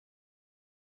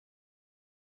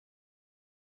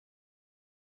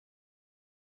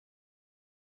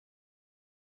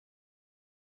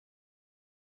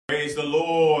Praise the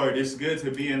Lord. It's good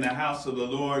to be in the house of the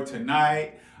Lord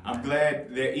tonight. I'm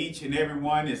glad that each and every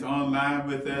one is online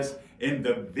with us in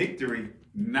the Victory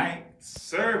Night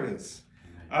service.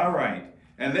 All right.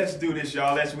 And let's do this,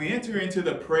 y'all. As we enter into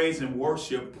the praise and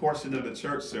worship portion of the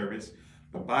church service,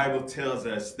 the Bible tells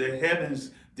us the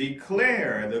heavens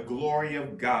declare the glory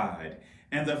of God,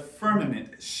 and the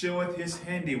firmament showeth his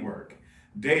handiwork.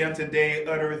 Day unto day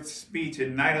uttereth speech,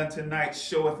 and night unto night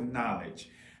showeth knowledge.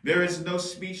 There is no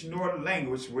speech nor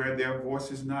language where their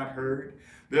voice is not heard.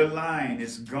 Their line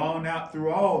is gone out through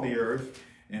all the earth,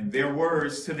 and their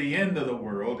words to the end of the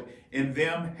world. In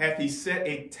them hath he set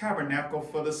a tabernacle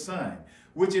for the sun,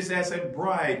 which is as a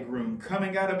bridegroom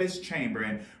coming out of his chamber,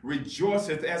 and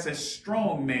rejoiceth as a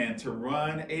strong man to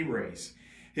run a race.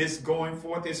 His going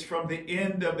forth is from the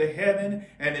end of the heaven,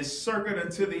 and his circuit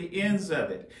unto the ends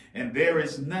of it. And there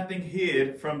is nothing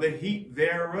hid from the heat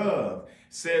thereof.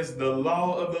 Says the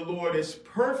law of the Lord is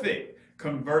perfect,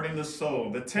 converting the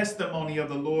soul. The testimony of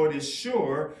the Lord is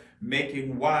sure,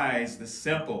 making wise the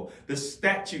simple. The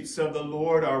statutes of the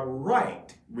Lord are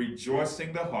right,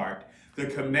 rejoicing the heart. The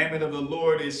commandment of the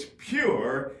Lord is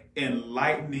pure,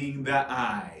 enlightening the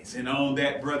eyes. And on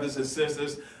that, brothers and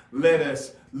sisters, let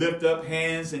us lift up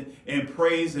hands and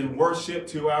praise and worship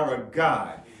to our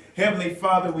God. Heavenly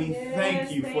Father, we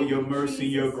thank you for your mercy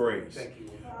and your grace.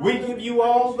 We give you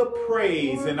all the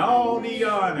praise and all the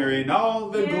honor and all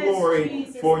the glory,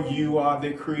 for you are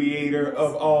the creator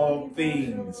of all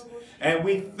things. And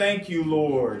we thank you,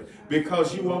 Lord,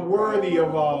 because you are worthy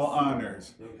of all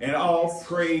honors and all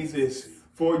praises,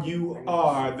 for you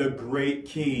are the great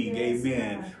King.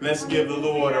 Amen. Let's give the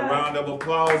Lord a round of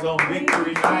applause on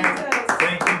Victory Night.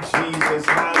 Thank you, Jesus.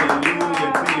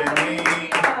 Hallelujah to your name.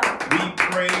 We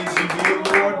praise you, dear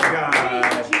Lord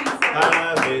God.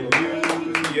 Hallelujah.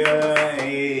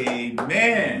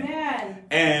 Amen.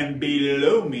 And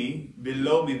below me,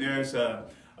 there's a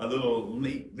little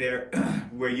link there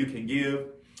where you can give.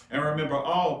 And remember,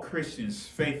 all Christians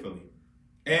faithfully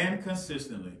and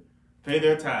consistently pay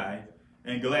their tithe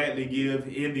and gladly give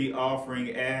in the offering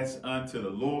as unto the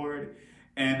Lord.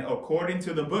 And according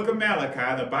to the book of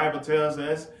Malachi, the Bible tells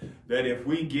us that if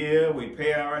we give, we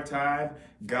pay our tithe,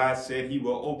 God said he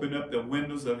will open up the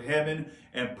windows of heaven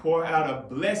and pour out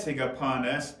a blessing upon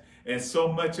us, and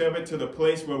so much of it to the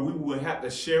place where we will have to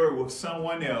share it with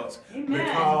someone else. Amen.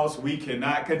 Because we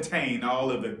cannot contain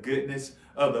all of the goodness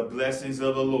of the blessings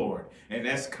of the Lord. And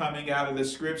that's coming out of the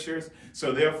scriptures.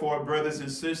 So therefore, brothers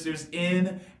and sisters,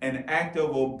 in an act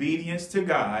of obedience to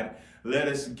God, let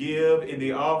us give in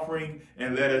the offering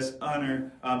and let us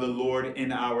honor the Lord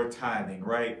in our tithing,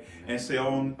 right? And so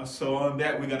on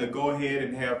that, we're going to go ahead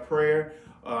and have prayer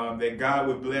that God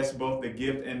would bless both the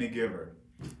gift and the giver.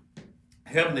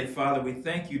 Heavenly Father, we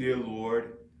thank you, dear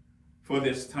Lord, for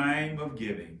this time of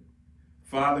giving.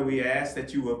 Father, we ask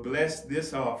that you will bless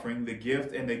this offering, the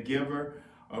gift and the giver,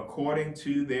 according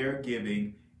to their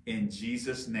giving. In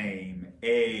Jesus' name,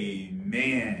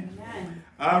 amen. Amen.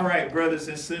 All right, brothers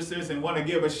and sisters, and want to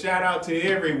give a shout out to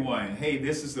everyone. Hey,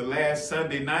 this is the last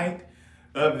Sunday night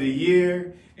of the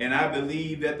year, and I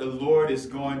believe that the Lord is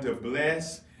going to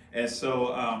bless. And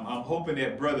so I'm hoping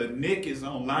that Brother Nick is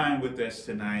online with us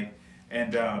tonight,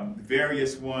 and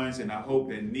various ones, and I hope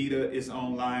that Nita is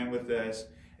online with us.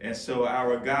 And so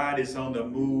our God is on the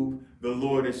move. The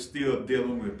Lord is still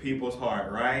dealing with people's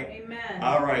heart, right? Amen.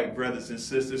 All right, brothers and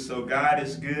sisters. So God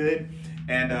is good.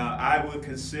 And I would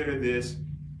consider this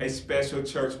a special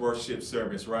church worship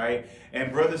service, right?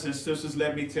 And brothers and sisters,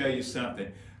 let me tell you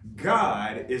something.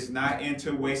 God is not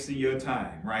into wasting your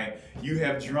time, right? You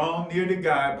have drawn near to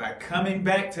God by coming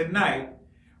back tonight,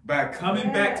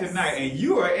 and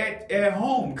you are at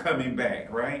home coming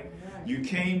back, right? You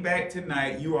came back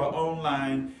tonight, you are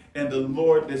online, and the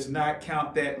Lord does not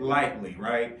count that lightly,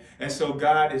 right? And so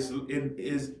God is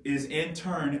in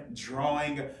turn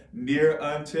drawing near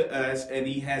unto us, and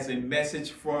he has a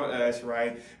message for us,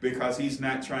 right? Because he's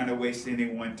not trying to waste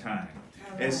anyone's time.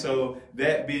 Right. And so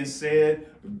that being said,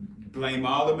 blame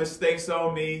all the mistakes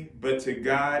on me, but to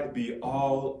God be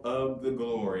all of the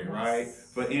glory, right?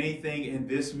 For anything in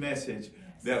this message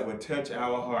that would touch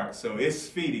our hearts. So it's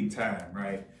feeding time,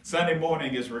 right? Sunday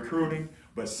morning is recruiting,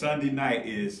 but Sunday night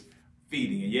is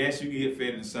feeding. And yes, you can get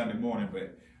fed in Sunday morning,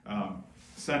 but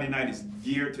Sunday night is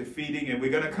geared to feeding. And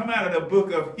we're going to come out of the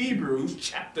book of Hebrews,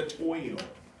 chapter 12.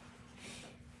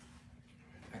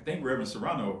 I think Reverend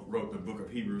Serrano wrote the book of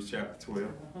Hebrews, chapter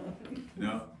 12.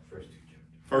 No?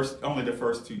 Only the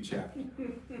first two chapters.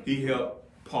 He helped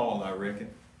Paul, I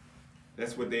reckon.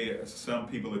 That's what some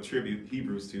people attribute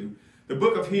Hebrews to. The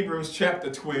book of Hebrews, chapter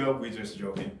 12, we're just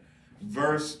joking,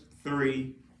 verse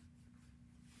 3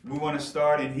 We want to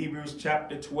start in Hebrews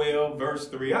chapter 12, verse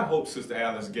 3. I hope Sister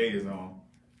Alice Gay is on.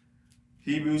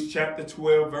 Hebrews chapter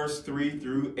 12, verse 3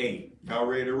 through 8. Y'all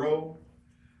ready to roll?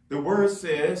 The word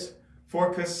says,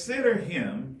 "For consider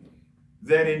him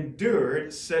that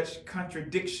endured such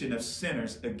contradiction of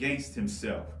sinners against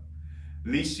himself,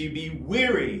 lest ye be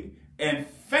weary and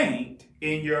faint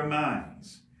in your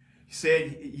minds. He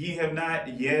said, ye have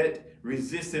not yet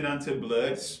resisted unto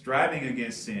blood, striving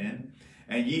against sin,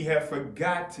 and ye have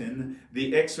forgotten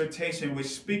the exhortation which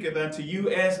speaketh unto you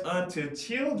as unto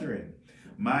children.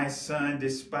 My son,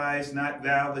 despise not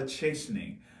thou the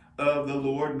chastening of the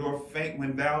Lord, nor faint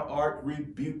when thou art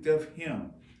rebuked of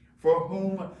him. For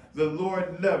whom the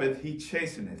Lord loveth, he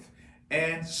chasteneth,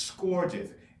 and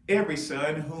scourgeth every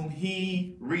son whom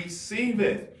he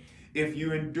receiveth. If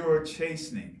you endure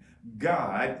chastening,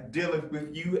 God dealeth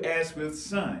with you as with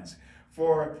sons.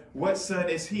 For what son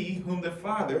is he whom the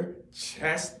Father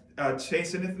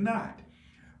chasteneth not?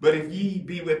 But if ye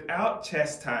be without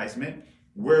chastisement,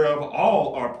 whereof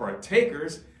all are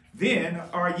partakers, then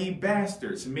are ye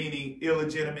bastards," meaning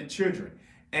illegitimate children,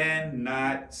 "and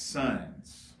not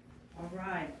sons." All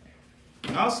right.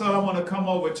 And also, I want to come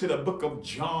over to the book of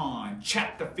John,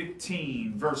 chapter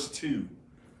 15, verse 2.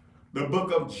 The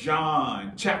book of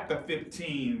John, chapter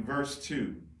 15, verse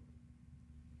 2.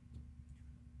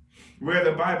 Where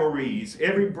the Bible reads,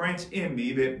 "Every branch in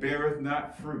me that beareth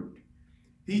not fruit,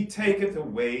 he taketh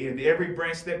away, and every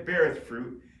branch that beareth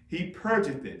fruit, he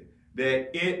purgeth it,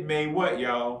 that it may," what,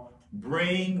 y'all?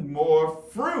 "Bring more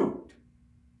fruit."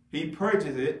 He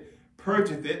purgeth it,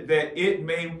 that it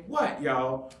may, what,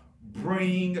 y'all?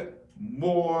 Bring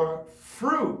more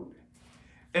fruit.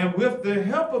 And with the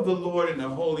help of the Lord and the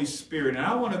Holy Spirit, and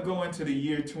I want to go into the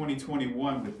year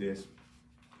 2021 with this,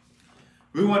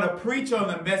 we want to preach on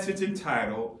the message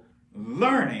entitled,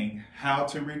 "Learning How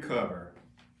to Recover."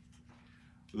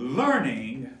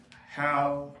 Learning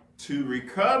how to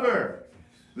recover.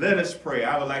 Let us pray.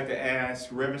 I would like to ask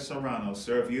Reverend Serrano,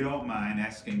 sir, if you don't mind,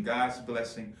 asking God's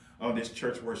blessing on this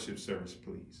church worship service,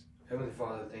 please. Heavenly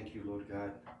Father, thank you, Lord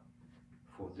God,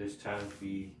 for this time to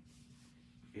be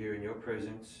here in your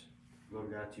presence, Lord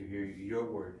God, to hear your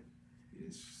word.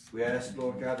 Yes. We ask,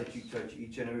 Lord God, that you touch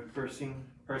each and every person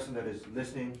that is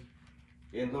listening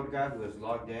in, Lord God, who has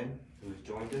logged in, who has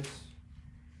joined us.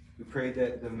 We pray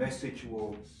that the message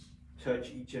will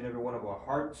touch each and every one of our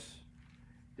hearts,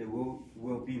 that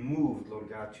we'll be moved, Lord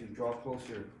God, to draw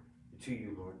closer to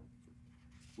you, Lord.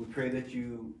 We pray that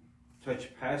you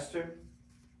touch Pastor,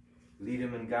 lead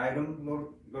him and guide him,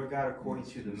 Lord God, according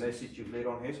to the message you've laid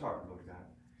on his heart, Lord God.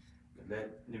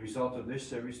 Let the result of this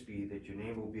service be that your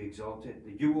name will be exalted,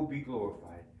 that you will be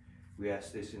glorified. We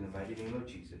ask this in the mighty name of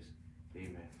Jesus.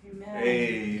 Amen. Amen.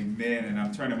 Amen. And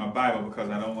I'm turning my Bible because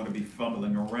I don't want to be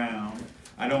fumbling around.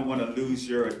 I don't want to lose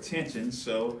your attention,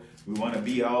 so we want to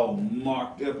be all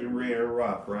marked up and ready to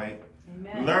rock, right?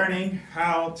 Amen. Learning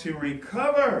how to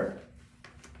recover.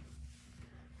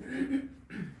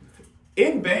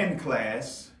 In band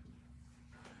class,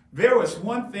 there was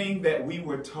one thing that we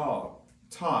were taught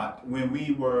when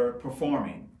we were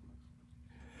performing.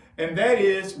 And that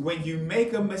is, when you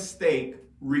make a mistake,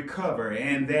 recover,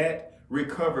 and that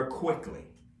recover quickly,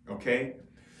 okay?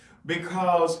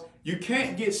 Because you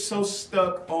can't get so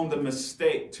stuck on the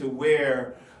mistake to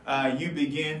where you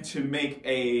begin to make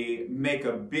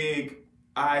a big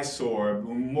eyesore,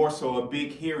 more so a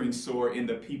big hearing sore in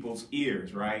the people's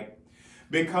ears, right?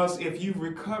 Because if you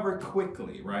recover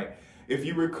quickly, right? If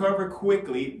you recover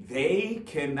quickly, they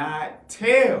cannot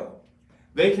tell.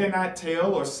 They cannot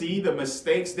tell or see the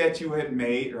mistakes that you had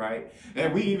made, right?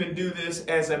 And we even do this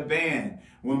as a band.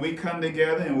 When we come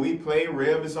together and we play,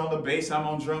 Rev is on the bass, I'm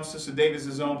on drums, Sister Davis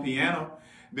is on piano.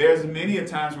 There's many a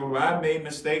times where I've made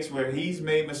mistakes, where he's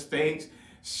made mistakes,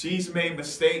 she's made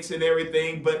mistakes and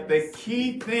everything. But the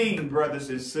key thing, brothers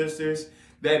and sisters,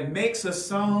 that makes a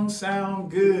song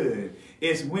sound good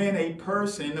is when a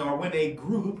person or when a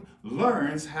group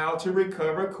learns how to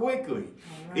recover quickly.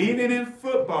 Right. Even in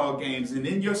football games and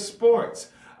in your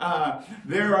sports,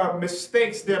 there are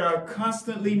mistakes that are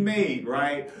constantly made,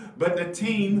 right? But the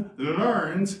team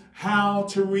learns how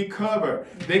to recover.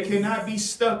 They cannot be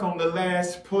stuck on the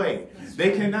last play.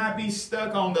 They cannot be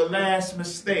stuck on the last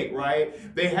mistake,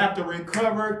 right? They have to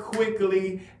recover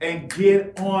quickly and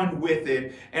get on with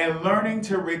it. And learning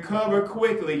to recover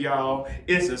quickly, y'all,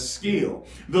 is a skill.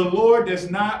 The Lord does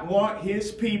not want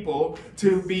his people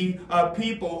to be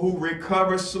people who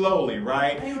recover slowly,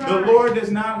 right? The Lord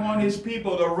does not want his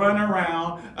people to will run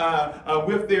around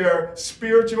with their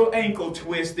spiritual ankle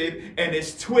twisted, and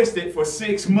it's twisted for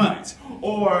 6 months,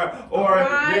 or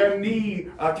their knee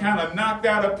kind of knocked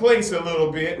out of place a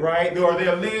little bit, right? Or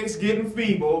their legs getting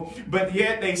feeble, but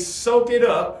yet they soak it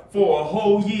up for a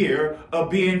whole year of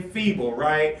being feeble,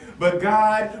 right? But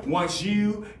God wants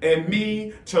you and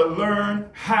me to learn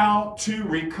how to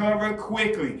recover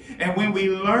quickly. And when we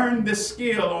learn the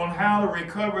skill on how to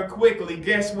recover quickly,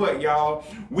 guess what, y'all?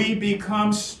 We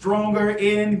become stronger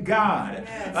in God.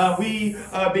 Yes. We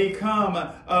become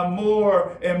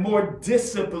more and more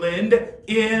disciplined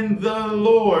in the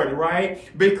Lord,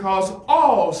 right? Because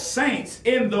all saints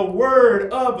in the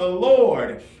word of the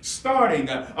Lord, starting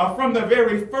from the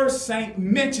very first saint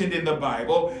mentioned in the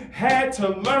Bible, had to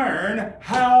learn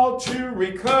how to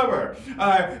recover.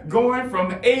 Going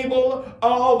from Abel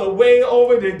all the way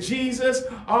over to Jesus,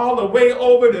 all the way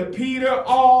over to Peter,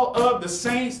 all of the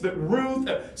saints, that Ruth,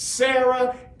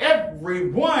 Sarah,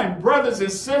 everyone, brothers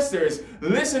and sisters,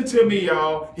 listen to me,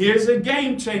 y'all. Here's a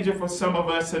game changer for some of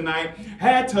us tonight.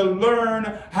 Had to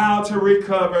learn how to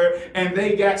recover, and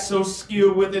they got so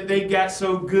skilled with it, they got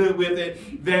so good with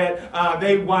it, that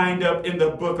they wind up in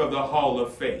the book of the Hall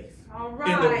of Faith. All right.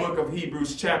 In the book of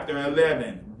Hebrews chapter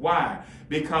 11. Why?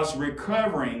 Because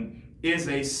recovering is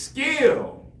a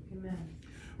skill. Amen.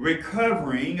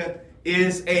 Recovering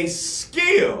is a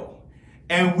skill.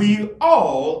 And we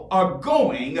all are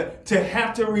going to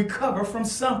have to recover from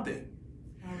something.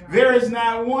 Right. There is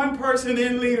not one person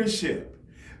in leadership.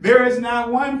 There is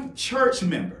not one church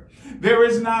member. There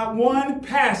is not one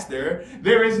pastor.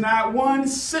 There is not one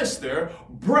sister,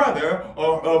 brother,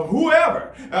 or of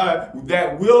whoever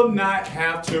that will not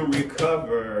have to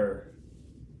recover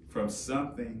from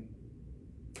something.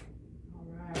 All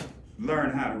right.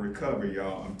 Learn how to recover,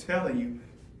 y'all. I'm telling you,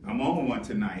 I'm on one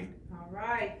tonight. All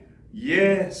right.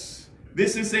 Yes,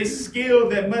 this is a skill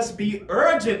that must be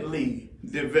urgently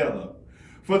developed.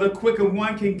 For the quicker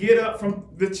one can get up from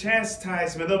the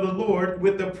chastisement of the Lord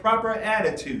with the proper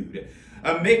attitude,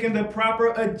 making the proper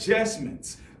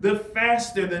adjustments, the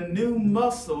faster the new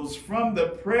muscles from the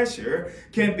pressure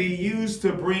can be used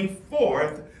to bring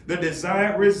forth the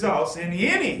desired results in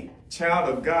any child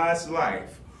of God's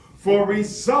life. For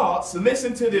results,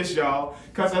 listen to this, y'all,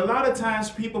 because a lot of times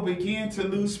people begin to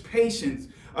lose patience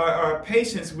or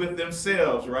patience with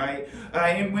themselves, right?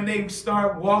 And when they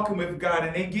start walking with God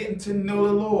and they getting to know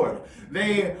the Lord,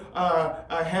 they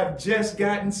have just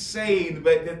gotten saved.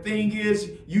 But the thing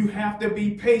is, you have to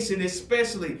be patient,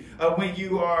 especially when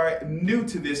you are new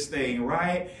to this thing,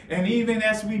 right? And even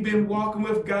as we've been walking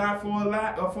with God for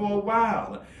a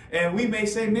while, and we may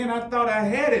say, man, I thought I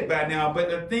had it by now. But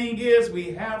the thing is,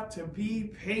 we have to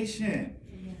be patient,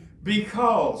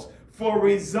 because for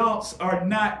results are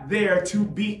not there to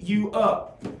beat you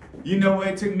up. You know,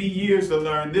 it took me years to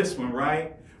learn this one,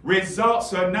 right?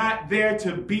 Results are not there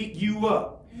to beat you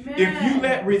up. Amen. If you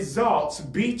let results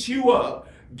beat you up,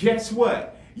 guess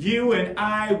what? You and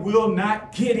I will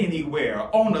not get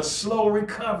anywhere on a slow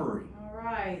recovery. All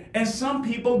right. And some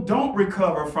people don't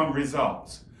recover from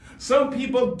results. Some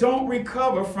people don't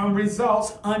recover from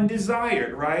results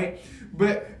undesired, right?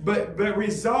 But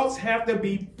results have to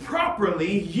be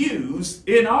properly used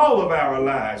in all of our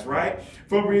lives, right?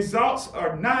 For results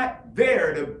are not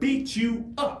there to beat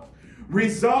you up.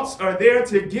 Results are there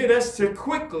to get us to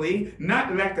quickly,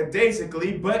 not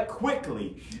lackadaisically, but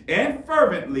quickly and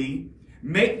fervently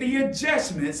make the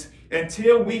adjustments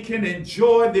until we can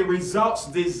enjoy the results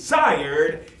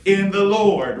desired in the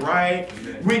Lord, right?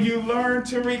 Amen. When you learn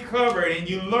to recover and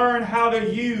you learn how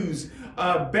to use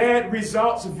bad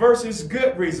results versus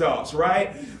good results,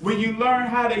 right? When you learn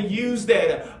how to use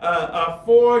that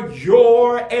for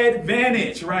your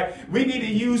advantage, right? We need to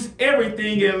use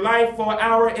everything in life for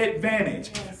our advantage,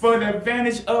 yes. For the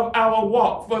advantage of our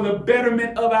walk, for the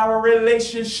betterment of our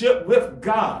relationship with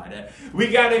God. We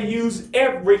got to use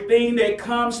everything that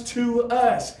comes to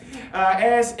us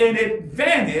as an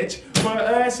advantage for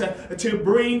us to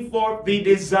bring forth the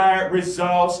desired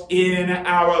results in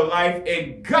our life.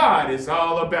 And God is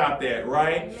all about that,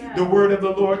 right? Yeah. The word of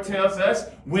the Lord tells us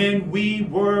when we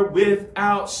were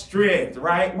without strength,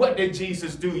 right? What did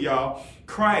Jesus do, y'all?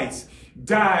 Christ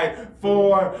died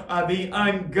for the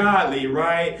ungodly,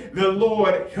 right? The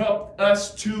Lord helped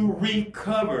us to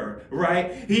recover,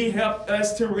 right? He helped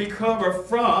us to recover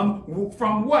from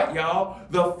what, y'all?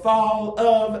 The fall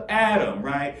of Adam,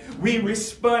 right? We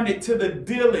responded to the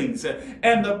dealings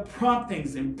and the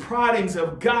promptings and proddings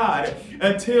of God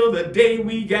until the day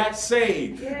we got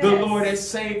saved. Yes. The Lord has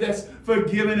saved us,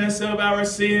 forgiven us of our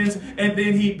sins, and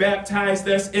then he baptized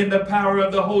us in the power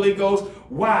of the Holy Ghost,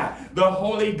 Why? The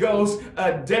Holy Ghost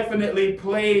definitely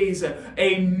plays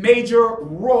a major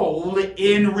role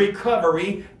in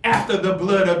recovery after the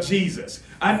blood of Jesus.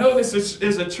 I know this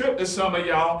is a trip to some of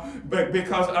y'all, but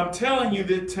because I'm telling you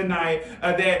that tonight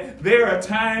that there are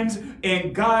times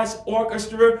in God's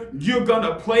orchestra you're going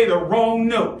to play the wrong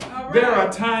note. Right. There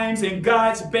are times in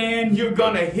God's band you're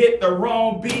going to hit the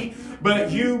wrong beat.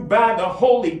 But you, by the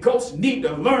Holy Ghost, need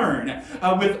to learn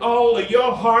with all of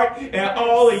your heart and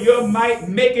all of your might,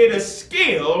 make it a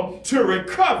skill to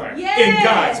recover in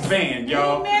God's band,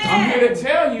 y'all. Amen. I'm here to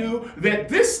tell you that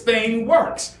this thing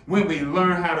works when we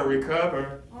learn how to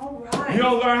recover. All right. You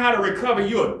don't learn how to recover,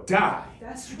 you'll die.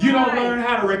 That's right. You don't learn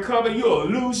how to recover, you'll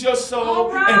lose your soul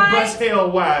All right. and bust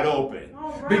hell wide open.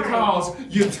 All right. Because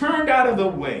you turned out of the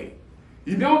way.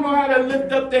 You don't know how to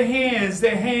lift up the hands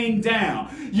that hang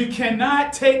down. You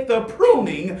cannot take the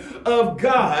pruning of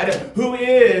God, who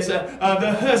is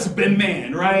the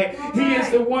husbandman, right? All He is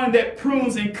right. the one that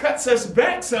prunes and cuts us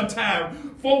back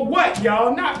sometime. For what,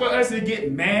 y'all? Not for us to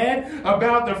get mad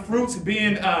about the fruits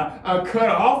being cut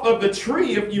off of the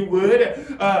tree, if you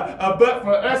would, but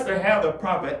for us to have the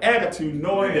proper attitude,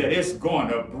 knowing that it's going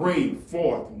to bring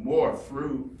forth more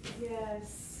fruit.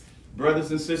 Yes.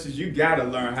 Brothers and sisters, you got to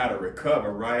learn how to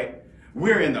recover, right?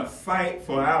 We're in the fight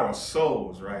for our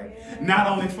souls, right? Yeah. Not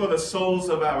only for the souls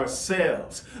of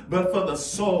ourselves, but for the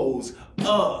souls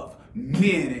of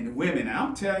men and women. And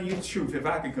I'm telling you the truth, if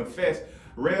I can confess,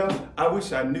 Rel, I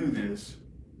wish I knew this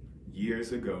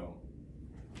years ago.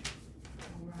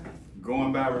 All right.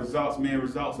 Going by results, man,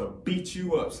 results will beat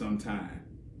you up sometime.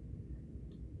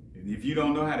 And if you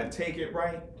don't know how to take it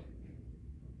right,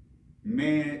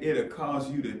 man, it'll cause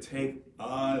you to take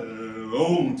a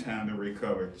long time to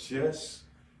recover just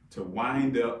to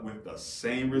wind up with the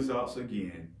same results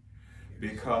again,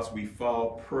 because we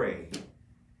fall prey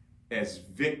as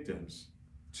victims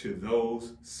to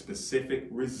those specific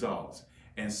results.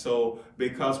 And so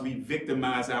because we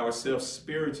victimize ourselves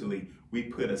spiritually, we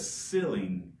put a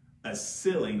ceiling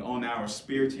on our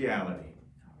spirituality.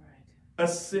 All right. A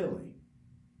ceiling.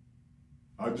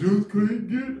 I just can't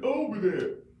get over there.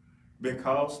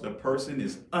 Because the person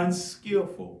is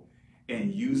unskillful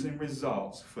in using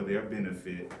results for their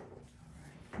benefit.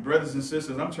 Brothers and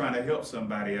sisters, I'm trying to help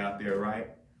somebody out there, right?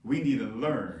 We need to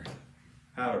learn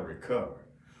how to recover.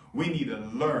 We need to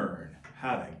learn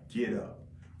how to get up.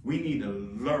 We need to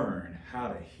learn how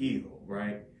to heal,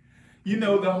 right? You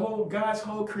know, God's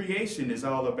whole creation is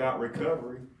all about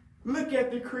recovery. Look at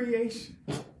the creation.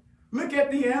 Look at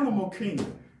the animal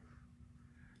kingdom.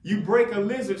 You break a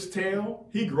lizard's tail,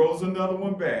 he grows another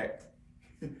one back.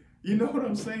 You know what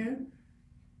I'm saying?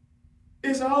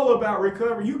 It's all about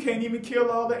recovery. You can't even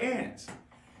kill all the ants.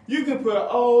 You can put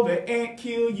all the ant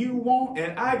kill you want,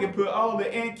 and I can put all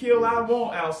the ant kill I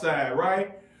want outside,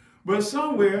 right? But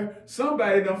somewhere,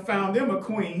 somebody done found them a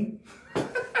queen.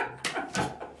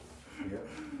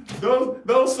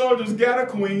 Those soldiers got a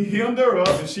queen, hemmed her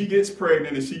up, and she gets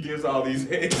pregnant, and she gives all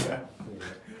these eggs out.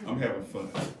 I'm having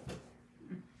fun.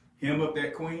 Hem up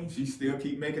that queen, she still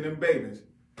keep making them babies.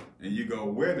 And you go,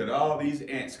 where did all these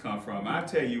ants come from? I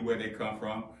tell you where they come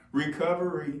from.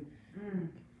 Recovery.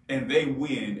 And they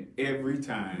win every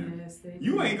time. Yes, they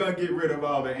You do. ain't going to get rid of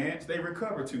all the ants. They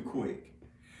recover too quick.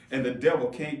 And the devil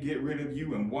can't get rid of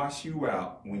you and wash you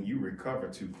out when you recover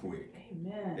too quick.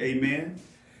 Amen. Amen.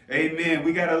 Amen.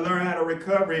 We got to learn how to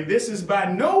recover. And this is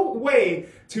by no way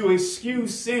to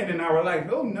excuse sin in our life.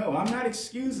 Oh, no, I'm not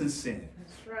excusing sin.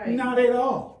 That's right. Not at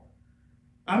all.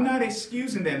 I'm not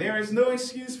excusing that. There is no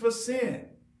excuse for sin,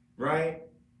 right?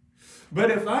 But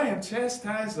if I am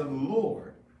chastised of the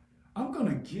Lord, I'm going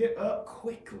to get up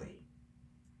quickly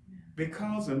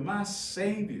because of my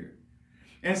Savior.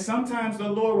 And sometimes the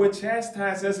Lord will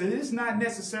chastise us, and it's not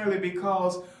necessarily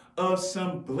because of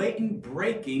some blatant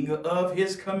breaking of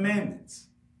his commandments.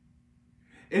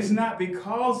 It's not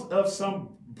because of some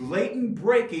blatant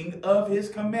breaking of his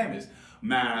commandments.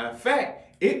 Matter of fact,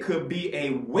 it could be a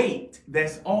weight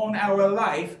that's on our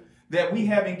life that we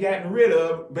haven't gotten rid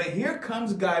of, but here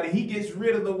comes God and he gets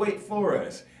rid of the weight for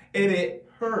us, and it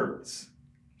hurts.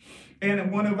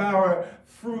 And one of our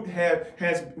fruit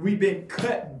we've been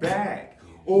cut back,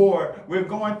 or we're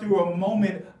going through a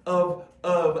moment of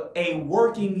a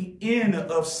working in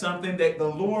of something that the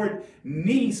Lord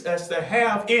needs us to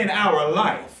have in our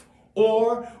life.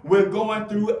 Or we're going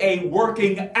through a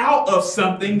working out of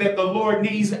something that the Lord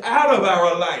needs out of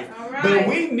our life. All right. But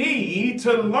we need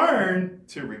to learn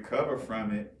to recover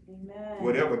from it. Amen.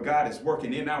 Whatever God is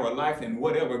working in our life and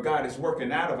whatever God is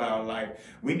working out of our life,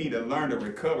 we need to learn to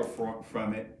recover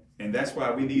from it. And that's why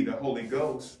we need the Holy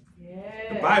Ghost.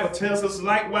 Yes. The Bible tells us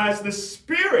likewise the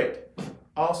Spirit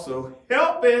also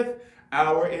helpeth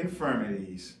our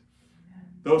infirmities.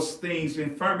 Those things,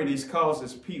 infirmities,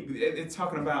 causes people, it's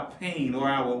talking about pain or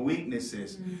our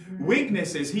weaknesses.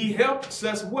 Weaknesses, he helps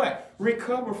us what?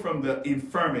 Recover from the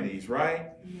infirmities,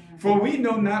 right? For we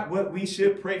know not what we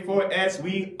should pray for as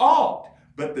we ought,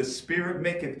 but the Spirit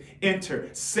maketh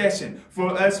intercession for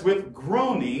us with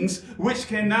groanings which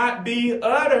cannot be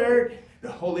uttered.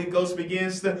 The Holy Ghost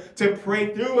begins to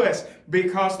pray through us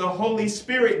because the Holy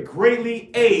Spirit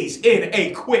greatly aids in a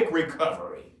quick recovery.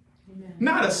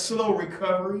 Not a slow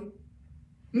recovery,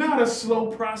 not a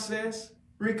slow process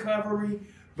recovery,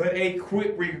 but a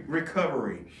quick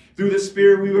recovery. Through the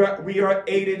Spirit, we are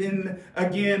aided in,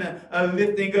 again,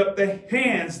 lifting up the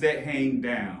hands that hang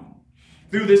down.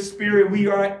 Through the Spirit, we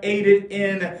are aided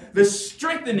in the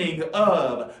strengthening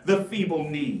of the feeble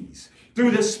knees.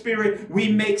 Through the Spirit,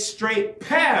 we make straight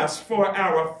paths for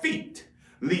our feet,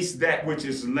 lest that which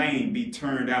is lame be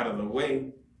turned out of the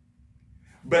way,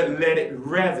 but let it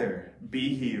rather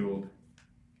be healed.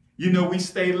 You know, we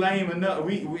stay lame enough.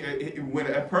 When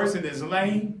a person is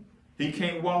lame, he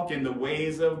can't walk in the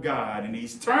ways of God, and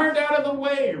he's turned out of the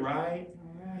way, right?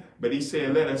 But he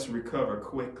said, let us recover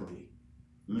quickly,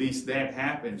 lest that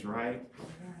happens, right?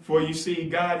 For you see,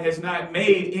 God has not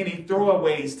made any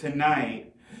throwaways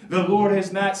tonight. The Lord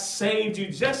has not saved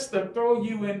you just to throw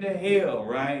you into hell,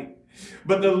 right?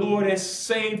 But the Lord has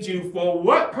saved you for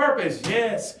what purpose?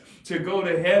 Yes, to go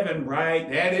to heaven,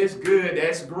 right? That is good.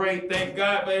 That's great. Thank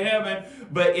God for heaven.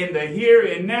 But in the here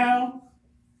and now,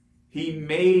 he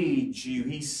made you,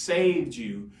 he saved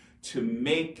you to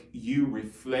make you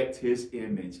reflect his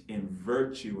image in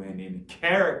virtue and in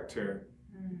character.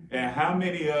 And how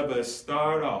many of us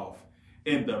start off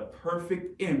in the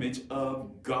perfect image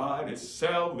of God at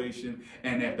salvation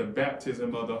and at the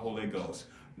baptism of the Holy Ghost?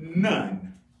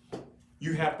 None.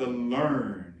 You have to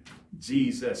learn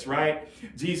Jesus, right?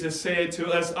 Jesus said to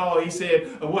us all, he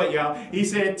said, what y'all? He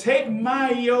said, take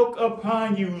my yoke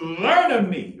upon you, learn of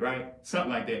me, right?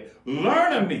 Something like that.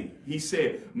 Learn of me. He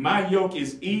said, my yoke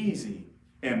is easy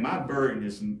and my burden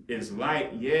is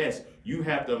light. Yes, you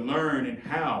have to learn, and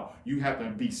how. You have to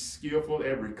be skillful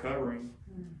at recovering.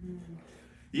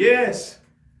 Yes,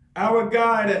 our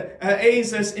God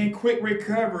aids us in quick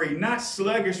recovery, not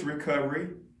sluggish recovery.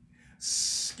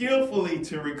 Skillfully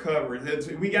to recover.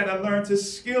 We got to learn to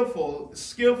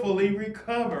skillfully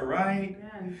recover, right?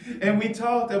 And we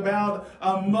talked about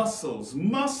muscles.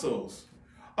 Muscles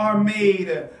are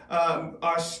made,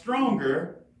 are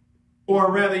stronger,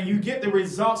 or rather you get the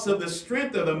results of the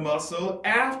strength of the muscle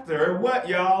after what,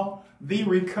 y'all? The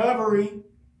recovery.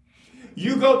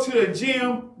 You go to the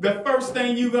gym, the first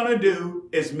thing you're going to do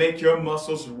is make your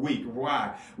muscles weak.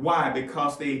 Why? Why?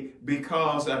 Because the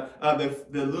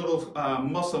little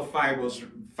muscle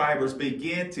fibers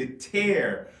begin to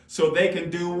tear, so they can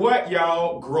do what,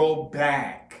 y'all? Grow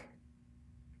back.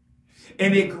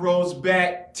 And it grows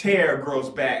back, tear grows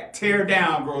back, tear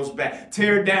down grows back,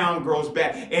 tear down grows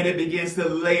back, and it begins to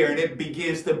layer, and it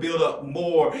begins to build up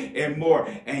more and more,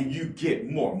 and you get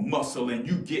more muscle, and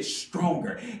you get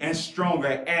stronger and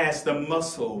stronger as the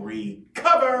muscle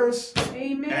recovers.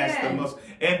 Amen. As the muscle,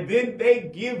 and then they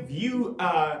give you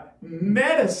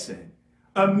medicine,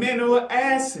 amino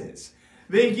acids.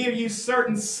 They give you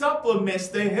certain supplements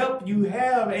to help you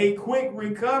have a quick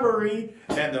recovery,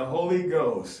 and the Holy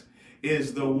Ghost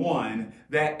is the one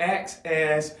that acts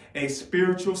as a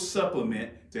spiritual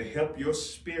supplement to help your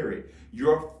spirit,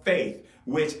 your faith,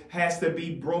 which has to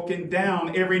be broken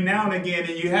down every now and again,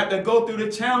 and you have to go through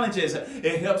the challenges.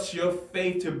 It helps your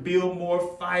faith to build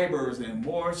more fibers and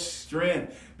more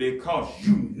strength because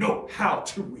you know how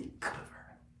to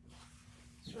recover.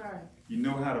 That's right. You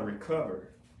know how to recover.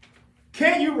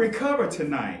 Can you recover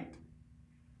tonight?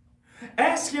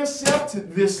 Ask yourself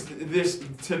this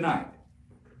tonight.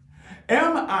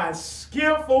 Am I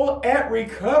skillful at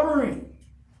recovering?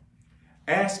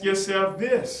 Ask yourself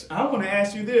this. I want to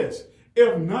ask you this.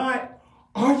 If not,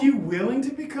 are you willing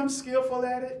to become skillful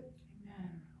at it?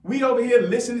 Amen. We over here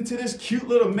listening to this cute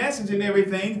little message and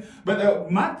everything,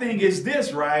 but my thing is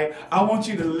this, right? I want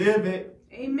you to live it.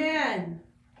 Amen.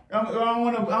 I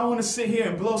want to sit here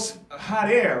and blow hot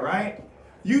air, right?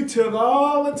 You took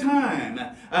all the time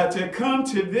to come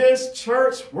to this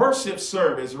church worship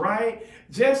service, right?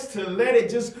 Just to let it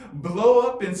just blow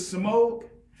up in smoke,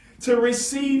 to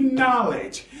receive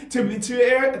knowledge, as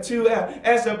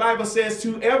the Bible says,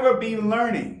 to ever be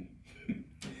learning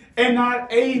and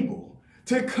not able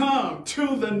to come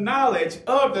to the knowledge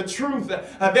of the truth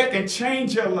that can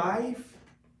change your life.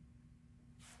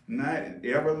 Not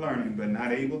ever learning, but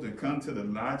not able to come to the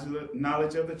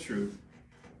knowledge of the truth.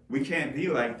 We can't be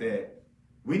like that.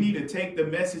 We need to take the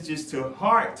messages to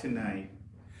heart tonight.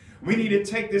 We need to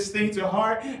take this thing to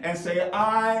heart and say,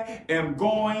 I am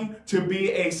going to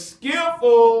be a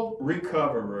skillful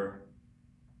recoverer.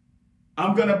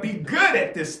 I'm going to be good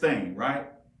at this thing, right?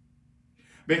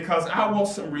 Because I want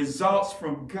some results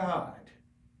from God.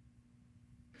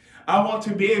 I want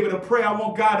to be able to pray. I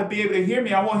want God to be able to hear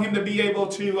me. I want him to be able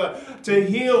to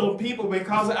heal people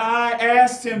because I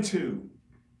asked him to.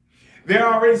 There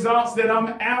are results that I'm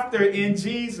after in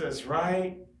Jesus,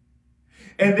 right?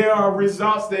 And there are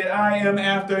results that I am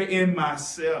after in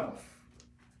myself.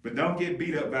 But don't get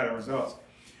beat up by the results.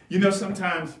 You know,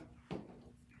 sometimes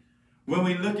when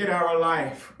we look at our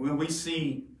life, when we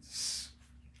see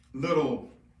little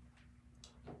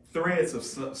threads of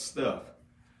stuff,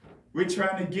 we're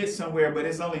trying to get somewhere, but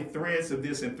it's only threads of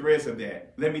this and threads of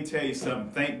that. Let me tell you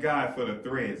something. Thank God for the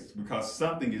threads, because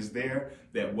something is there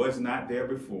that was not there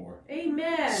before.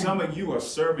 Amen. Some of you are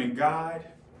serving God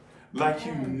like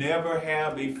you never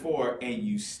have before, and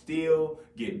you still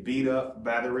get beat up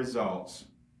by the results,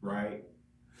 right?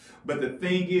 But the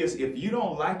thing is, if you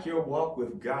don't like your walk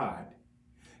with God,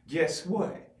 guess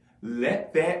what?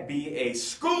 Let that be a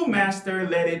schoolmaster,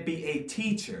 let it be a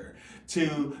teacher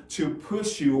to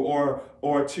push you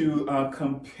or to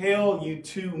compel you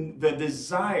to the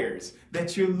desires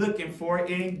that you're looking for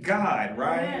in God,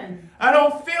 right? Amen. I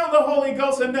don't feel the Holy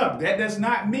Ghost enough. That does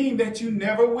not mean that you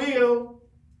never will.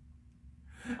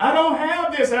 I don't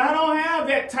have this, I don't have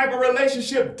that type of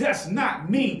relationship. Does not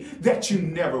mean that you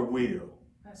never will.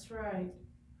 That's right.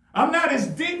 I'm not as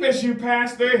deep as you,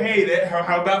 Pastor. Hey,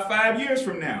 how about 5 years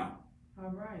from now?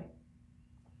 All right.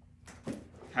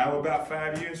 How about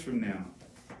 5 years from now?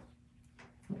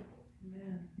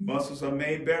 Amen. Muscles are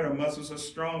made better. Muscles are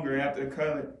stronger after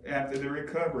the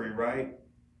recovery, right?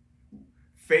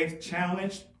 Faith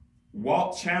challenged,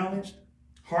 walk challenged,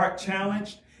 heart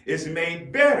challenged is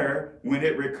made better when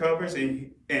it recovers,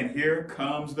 and here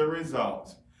comes the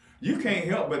results. You can't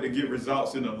help but to get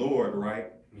results in the Lord,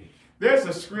 right? There's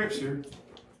a scripture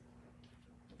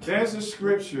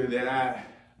that I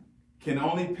can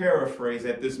only paraphrase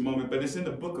at this moment, but it's in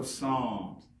the book of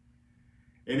Psalms.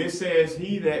 And it says,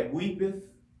 he that weepeth,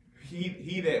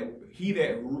 he that,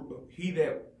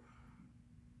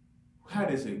 how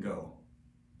does it go?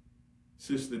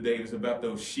 Sister Davis, about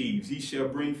those sheaves. He shall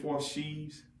bring forth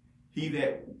sheaves. He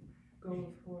that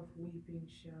goeth forth weeping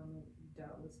shall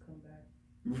doubtless come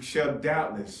back. Shall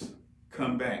doubtless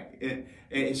come back.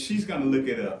 And she's going to look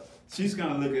it up. She's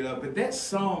going to look it up. But that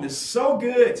psalm is so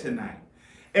good tonight.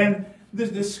 And the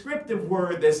descriptive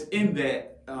word that's in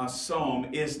that psalm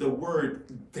is the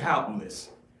word doubtless.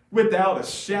 Without a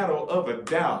shadow of a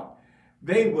doubt,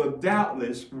 they will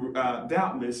doubtless bring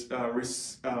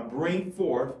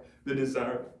forth the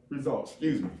desired results.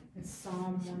 Excuse me. It's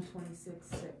Psalm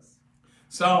 126:6.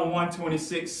 Psalm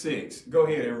 126:6. Go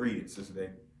ahead and read it, Sister Day.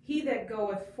 He that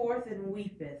goeth forth and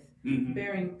weepeth,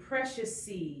 bearing precious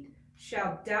seed,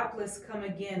 shall doubtless come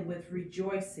again with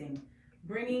rejoicing,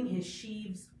 bringing his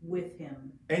sheaves with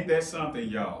him. Ain't that something,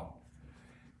 y'all?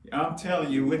 I'm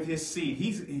telling you, with his seed,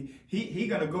 he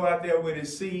gonna go out there with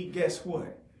his seed. Guess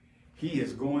what? He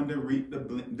is going to reap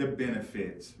the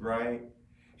benefits, right?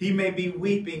 He may be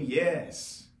weeping,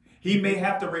 yes. He may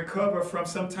have to recover from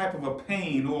some type of a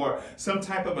pain or some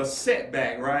type of a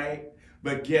setback, right?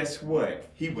 But guess what?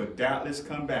 He will doubtless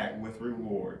come back with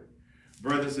reward.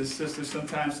 Brothers and sisters,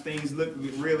 sometimes things look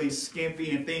really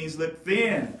skimpy and things look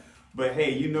thin. But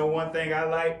hey, you know one thing I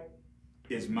like?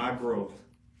 Is my growth.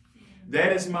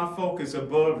 That is my focus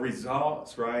above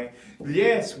results, right?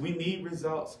 Yes, we need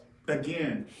results.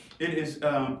 Again, it is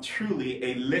truly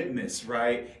a litmus,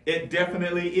 right? It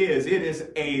definitely is. It is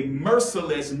a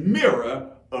merciless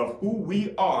mirror of who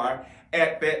we are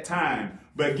at that time.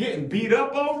 But getting beat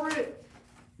up over it,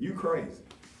 you crazy.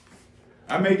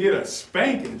 I may get a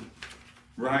spanking,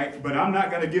 right? But I'm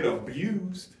not going to get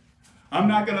abused. I'm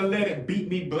not going to let it beat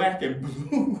me black and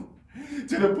blue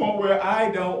to the point where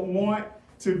I don't want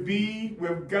to be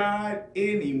with God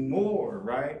anymore,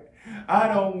 right? I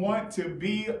don't want to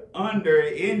be under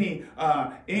any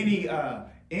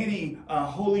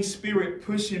Holy Spirit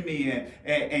pushing me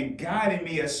and guiding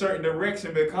me a certain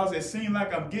direction, because it seems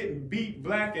like I'm getting beat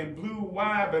black and blue.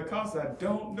 Why? Because I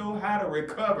don't know how to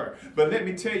recover. But let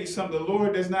me tell you something. The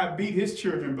Lord does not beat his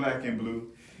children black and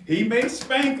blue. He may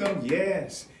spank them,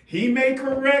 yes. He may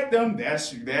correct them.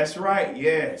 That's right,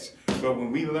 yes. But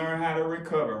when we learn how to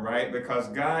recover, right? Because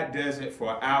God does it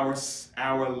for our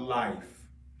life.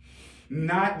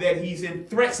 Not that he's in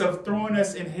threats of throwing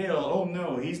us in hell. Oh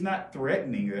no, he's not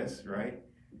threatening us, right?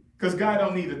 Because God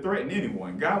don't need to threaten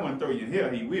anyone. God won't throw you in hell,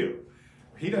 he will.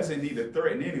 He doesn't need to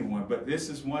threaten anyone, but this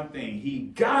is one thing.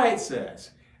 He guides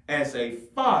us as a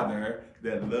father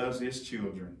that loves his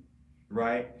children,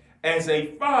 right? As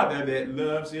a father that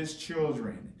loves his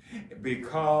children,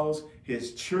 because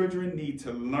his children need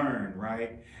to learn,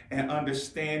 right? And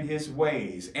understand his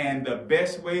ways. And the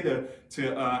best way to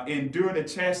endure the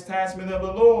chastisement of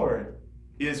the Lord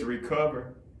is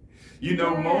recover. You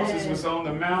know, Moses was on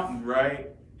the mountain,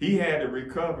 right? He had to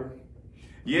recover.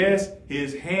 Yes,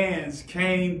 his hands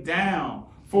came down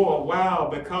for a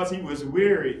while because he was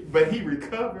weary, but he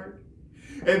recovered.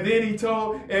 And then he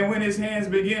told, and when his hands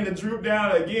began to droop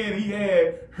down again, he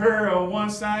had Hur on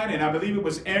one side, and I believe it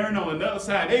was Aaron on another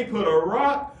side. They put a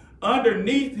rock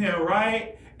underneath him,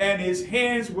 right? And his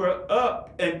hands were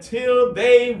up until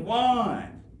they won.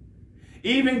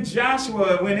 Even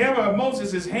Joshua, whenever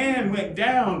Moses' hand went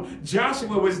down,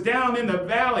 Joshua was down in the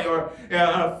valley or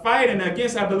fighting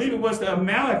against, I believe it was the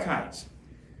Amalekites.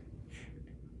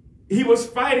 He was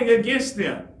fighting against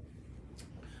them.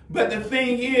 But the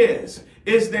thing is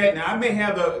that, now I may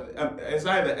have as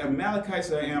either Amalekites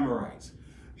or Amorites.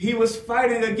 He was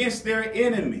fighting against their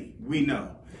enemy, we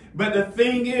know. But the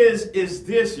thing is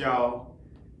this, y'all.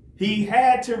 He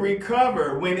had to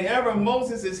recover whenever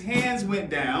Moses' hands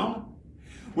went down.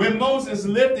 When Moses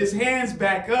lifted his hands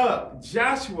back up,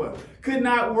 Joshua could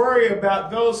not worry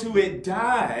about those who had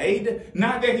died.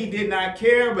 Not that he did not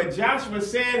care, but Joshua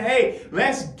said, hey,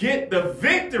 let's get the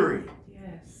victory.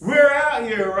 Yes. We're out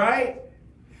here, right?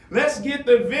 Let's get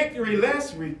the victory.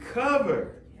 Let's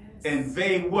recover. Yes. And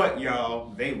they what,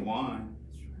 y'all? They won.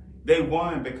 Right. They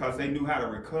won because they knew how to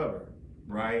recover,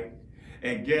 right?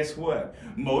 And guess what?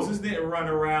 Moses didn't run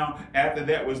around after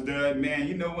that was done. Man,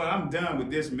 you know what? I'm done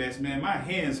with this mess, man. My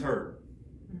hands hurt.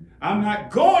 I'm not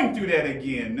going through that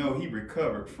again. No, he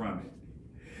recovered from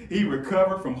it. He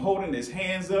recovered from holding his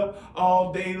hands up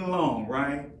all day long,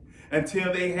 right?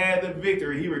 Until they had the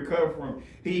victory. He recovered from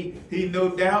it. He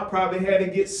no doubt probably had to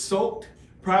get soaked.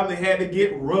 Probably had to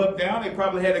get rubbed down. They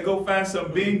probably had to go find some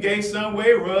Bengay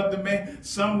somewhere, rub the man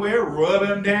somewhere, rub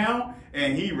him down.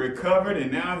 And he recovered,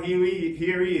 and now here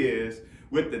he is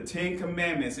with the 10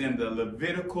 Commandments and the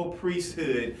Levitical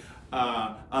priesthood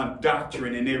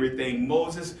doctrine and everything.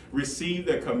 Moses received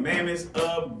the commandments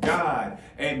of God,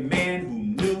 a man who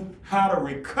knew how to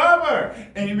recover.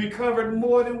 And he recovered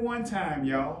more than one time,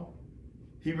 y'all.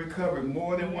 He recovered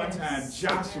more than one time.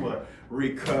 Joshua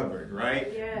recovered, right?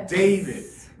 Yes. David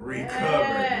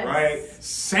recovered, right?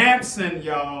 Samson,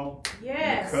 y'all,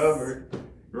 recovered,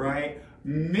 right?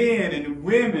 Men and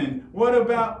women. What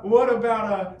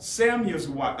about Samuel's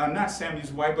wife? Not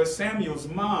Samuel's wife, but Samuel's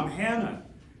mom, Hannah.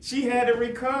 She had to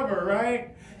recover,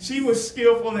 right? She was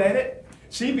skillful at it.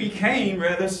 She became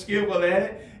rather skillful at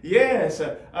it. Yes.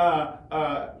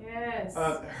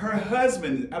 Her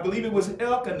husband, I believe it was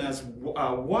Elkanah's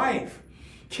wife,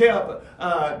 kept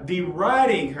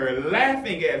deriding her,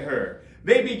 laughing at her.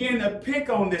 They began to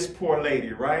pick on this poor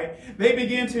lady, right? They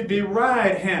began to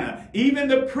deride Hannah. Even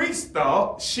the priest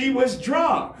thought she was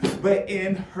drunk. But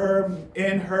in her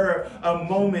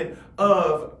moment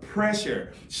of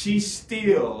pressure, she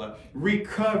still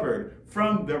recovered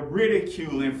from the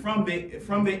ridicule and from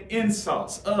the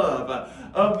insults of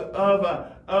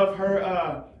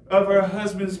her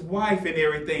husband's wife and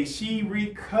everything. She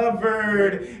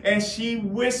recovered and she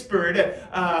whispered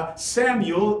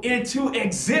Samuel into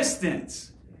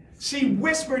existence. She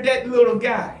whispered that little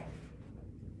guy.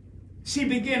 She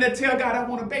began to tell God, I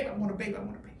want a baby, I want a baby, I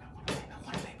want a baby, I want a baby, I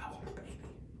want a baby, I want a baby.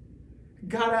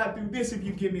 God, I'll do this if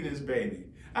you give me this baby.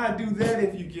 I'll do that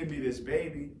if you give me this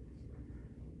baby.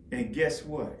 And guess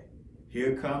what?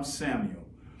 Here comes Samuel,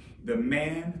 the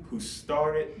man who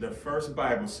started the first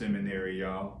Bible seminary,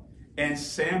 y'all. And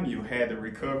Samuel had to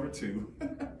recover too.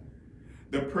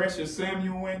 The pressure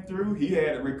Samuel went through, he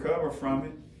had to recover from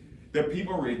it. The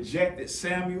people rejected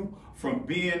Samuel from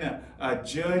being a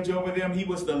judge over them. He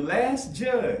was the last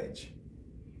judge.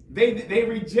 They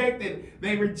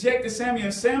rejected Samuel,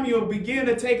 and Samuel began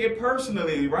to take it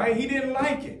personally, right? He didn't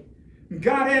like it.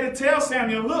 God had to tell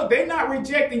Samuel, look, they're not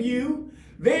rejecting you.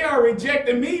 They are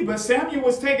rejecting me, but Samuel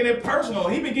was taking it personal.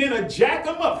 He began to jack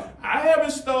them up. I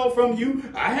haven't stole from you.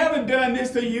 I haven't done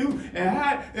this to you. And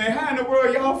how in the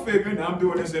world y'all figuring I'm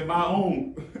doing this in my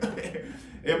own,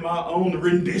 in my own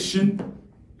rendition?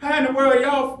 How in the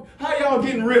world how y'all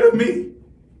getting rid of me?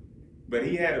 But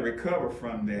he had to recover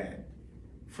from that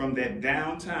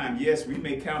downtime. Yes, we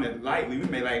may count it lightly. We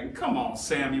may like, come on,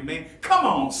 Samuel, man. Come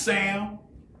on, Sam.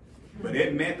 But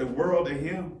it meant the world to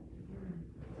him.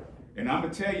 And I'm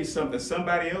going to tell you something.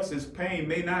 Somebody else's pain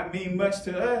may not mean much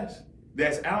to us.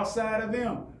 That's outside of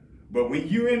them. But when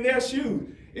you're in their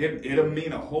shoes, it'll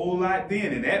mean a whole lot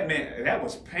then. And that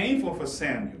was painful for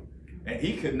Samuel. And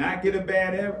he could not get a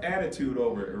bad attitude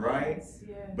over it, right? Yes,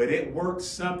 yes. But it worked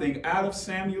something out of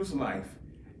Samuel's life,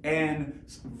 and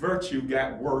virtue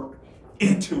got worked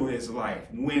into his life.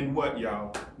 When what,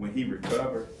 y'all? When he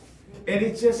recovered. And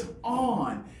it's just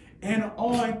on and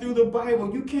on through the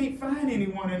Bible. You can't find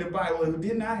anyone in the Bible who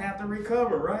did not have to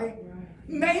recover, right?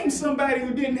 Name somebody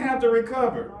who didn't have to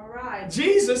recover. All right.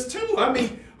 Jesus too. I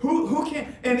mean, who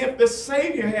can? And if the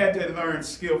Savior had to learn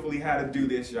skillfully how to do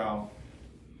this, y'all,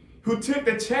 who took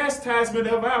the chastisement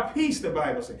of our peace, the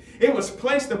Bible says, it was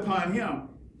placed upon him.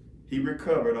 He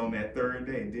recovered on that third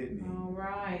day, didn't he? All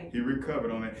right. He recovered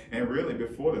on it. And really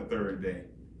before the third day,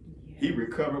 he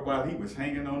recovered while he was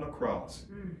hanging on the cross.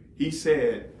 He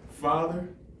said, Father,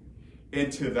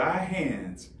 into thy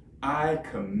hands I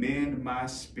commend my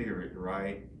spirit,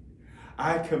 right?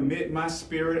 I commit my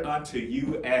spirit unto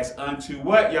you as unto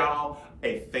what, y'all?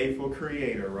 A faithful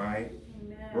creator, right?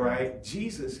 Amen. Right?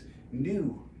 Jesus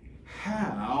knew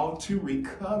how to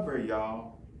recover,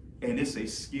 y'all. And it's a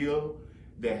skill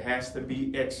that has to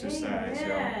be exercised,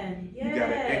 Amen. y'all. You got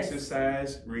to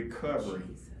exercise recovery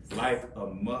like a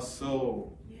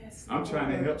muscle. Yes, I'm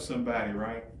trying to help somebody,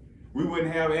 right? We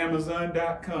wouldn't have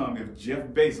Amazon.com if Jeff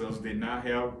Bezos did not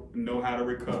know how to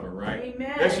recover, right?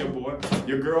 Amen. That's your boy.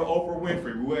 Your girl Oprah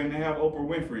Winfrey. We wouldn't have Oprah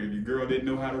Winfrey if your girl didn't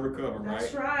know how to recover, right?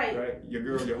 That's right. Right? Your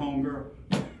girl, your home girl.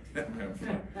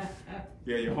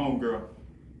 Yeah, your home girl.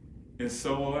 And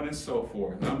so on and so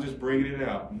forth. And I'm just bringing it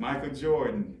out. Michael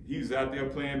Jordan, he was out there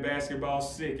playing basketball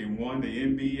sick and won the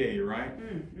NBA, right?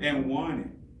 And won it.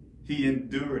 He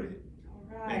endured it. All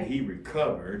right. And he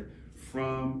recovered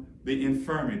from the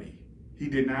infirmity. He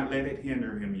did not let it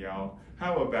hinder him, y'all.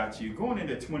 How about you? Going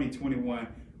into 2021,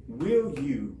 will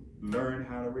you learn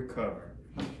how to recover?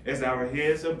 As our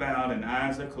heads are bowed and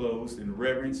eyes are closed in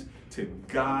reverence to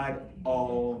God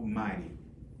Almighty.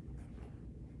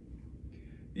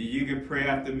 You can pray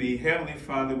after me. Heavenly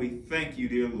Father, we thank you,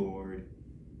 dear Lord,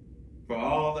 for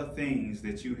all the things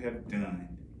that you have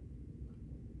done.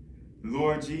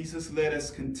 Lord Jesus, let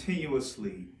us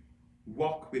continuously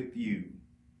walk with you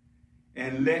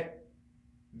and let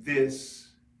this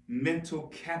mental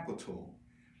capital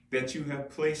that you have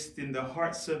placed in the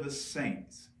hearts of the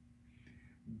saints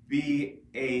be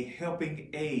a helping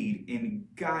aid in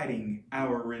guiding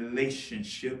our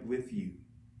relationship with you.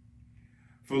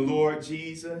 For Lord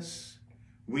Jesus,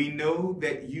 we know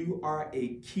that you are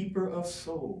a keeper of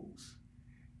souls,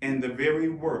 and the very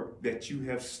work that you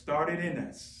have started in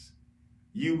us,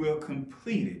 you will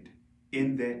complete it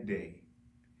in that day.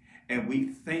 And we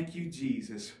thank you,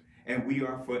 Jesus, and we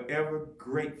are forever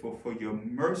grateful for your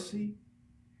mercy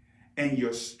and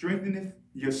your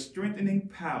strengthening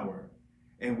power.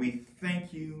 And we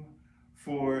thank you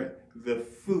for the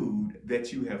food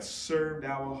that you have served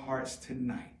our hearts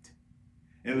tonight.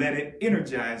 And let it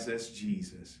energize us,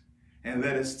 Jesus. And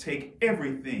let us take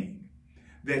everything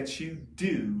that you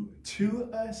do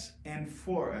to us and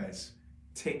for us,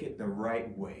 take it the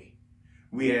right way.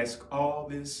 We ask all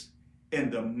this in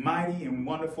the mighty and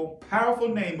wonderful, powerful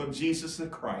name of Jesus the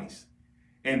Christ.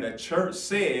 And the church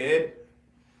said,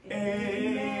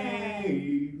 Amen.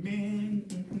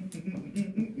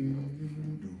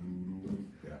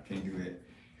 I can't do that.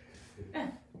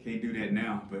 Can't do that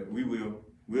now, but we will.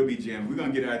 We'll be jamming. We're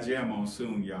going to get our jam on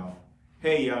soon, y'all.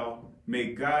 Hey, y'all.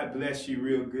 May God bless you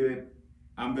real good.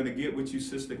 I'm going to get with you,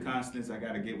 Sister Constance. I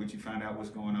got to get with you, find out what's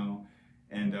going on.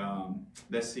 And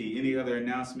let's see. Any other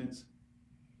announcements?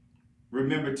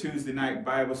 Remember, Tuesday night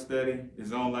Bible study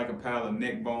is on like a pile of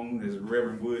neck bones, as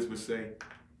Reverend Woods would say.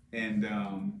 And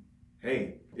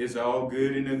hey, it's all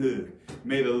good in the hood.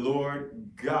 May the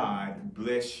Lord God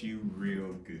bless you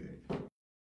real good.